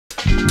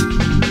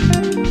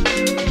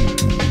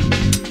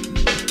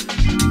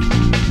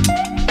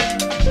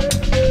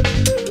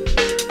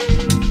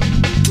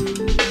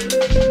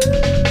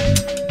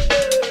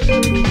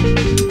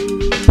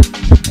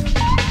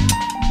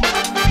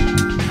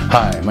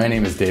my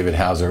name is David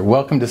Hauser.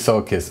 Welcome to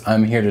Soul Kiss.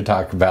 I'm here to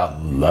talk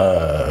about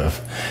love.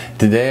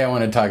 Today I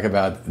want to talk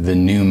about the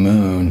new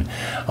moon,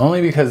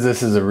 only because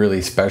this is a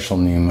really special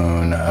new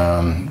moon,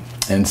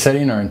 and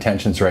setting our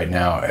intentions right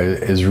now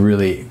is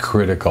really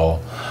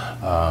critical.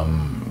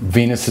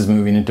 Venus is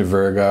moving into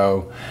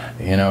Virgo.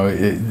 You know,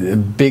 a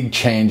big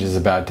change is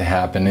about to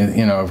happen.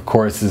 You know, of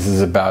course, this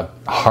is about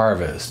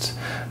harvest,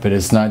 but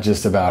it's not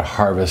just about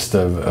harvest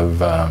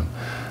of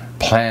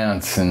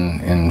plants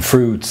and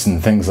fruits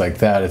and things like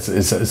that.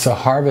 It's a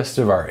harvest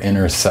of our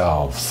inner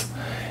selves,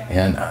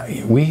 and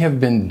we have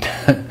been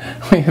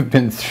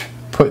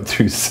put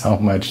through so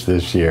much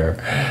this year.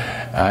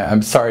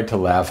 I'm sorry to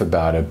laugh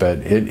about it, but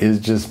it has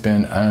just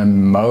been an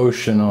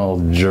emotional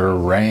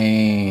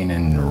drain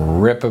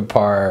and rip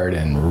apart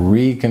and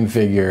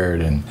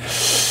reconfigured, and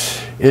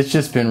it's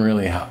just been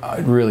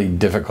really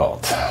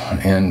difficult.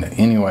 And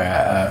anyway,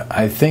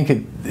 I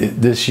think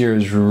this year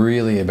is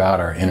really about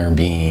our inner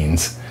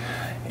beings,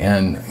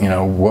 and you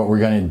know what we're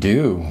going to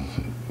do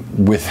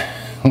with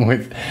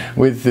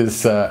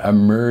this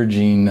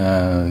emerging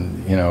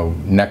you know,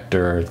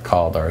 nectar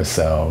called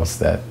ourselves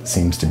that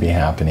seems to be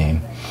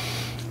happening.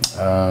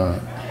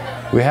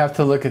 We have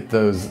to look at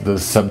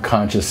those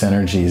subconscious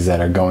energies that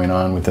are going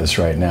on with us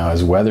right now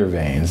as weather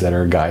vanes that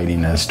are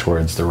guiding us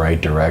towards the right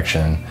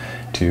direction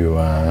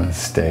to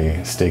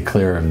stay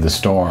clear of the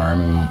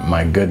storm.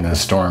 My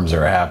goodness, storms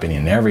are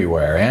happening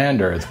everywhere,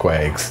 and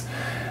earthquakes.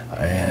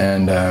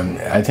 And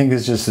I think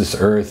it's just this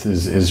earth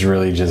is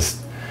really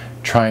just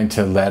trying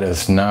to let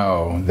us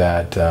know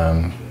that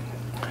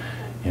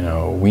you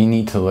know, we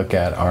need to look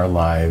at our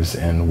lives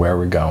and where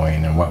we're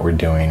going and what we're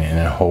doing in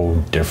a whole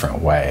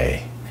different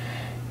way.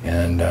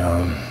 And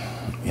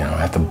you know,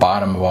 at the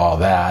bottom of all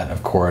that,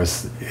 of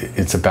course,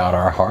 it's about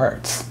our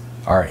hearts,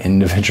 our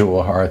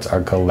individual hearts,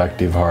 our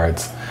collective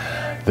hearts,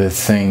 the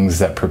things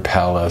that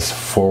propel us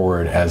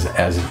forward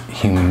as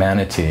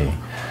humanity.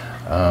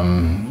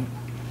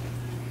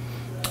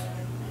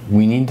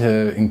 We need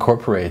to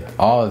incorporate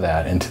all of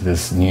that into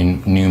this new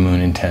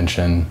moon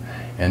intention,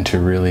 and to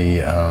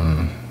really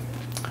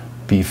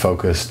be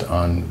focused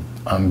on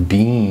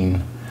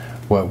being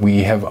what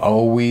we have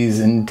always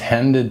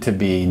intended to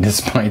be,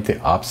 despite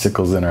the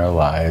obstacles in our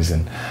lives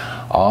and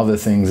all the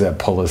things that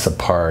pull us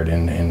apart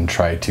and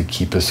try to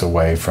keep us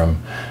away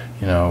from,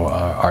 you know,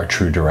 our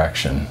true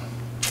direction.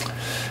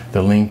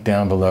 The link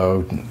down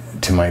below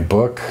to my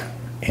book,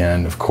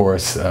 and of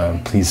course,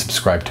 please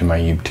subscribe to my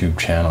YouTube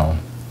channel.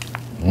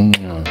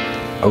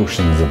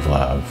 Oceans of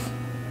love.